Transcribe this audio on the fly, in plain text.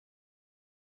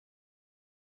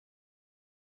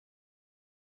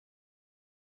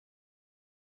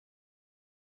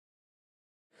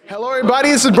Hello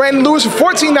everybody, this is Brandon Lewis from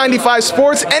 1495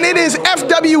 Sports, and it is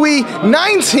FWE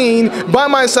 19 by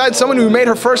my side, someone who made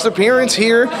her first appearance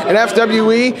here at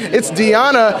FWE. It's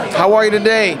Deonna. How are you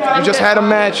today? You just had a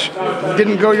match,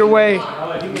 didn't go your way.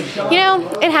 You know,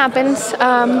 it happens.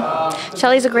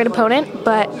 Shelly's a great opponent,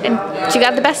 and she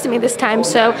got the best of me this time,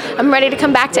 so I'm ready to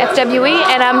come back to FWE,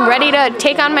 and I'm ready to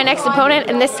take on my next opponent,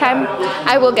 and this time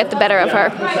I will get the better of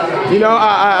her. You know,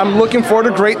 I'm looking forward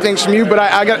to great things from you, but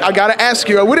I got to ask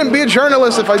you, I wouldn't be a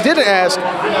journalist if I didn't ask.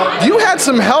 You had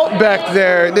some help back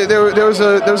there. There was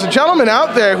a gentleman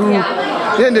out there who,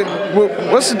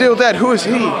 what's the deal with that? Who is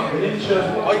he?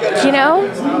 You know,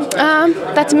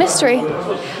 that's a mystery.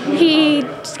 He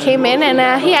came in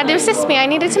and he had to assist me. I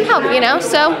needed some help, you know,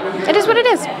 so it is what it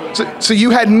is. So you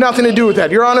had nothing to do with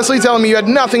that? You're honestly telling me you had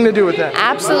nothing to do with that?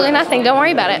 Absolutely nothing. Don't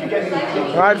worry about it.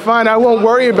 All right, fine. I won't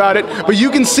worry about it. But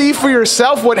you can see for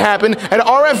yourself what happened at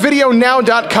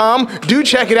rfvideonow.com. Do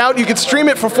check it out. You can stream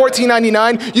it for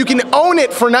 $14.99. You can own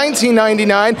it for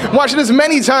 $19.99. Watch it as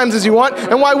many times as you want.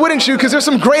 And why wouldn't you? Because there's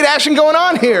some great action going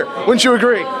on here. Wouldn't you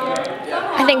agree?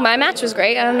 I think my match was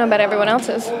great. I don't know about everyone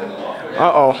else's.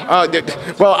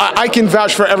 Well, I can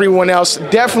vouch for everyone else.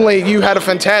 Definitely, you had a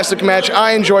fantastic match.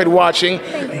 I enjoyed watching.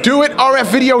 Do it,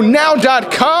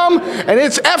 rfvideonow.com, and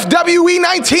it's FWE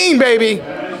 19, baby.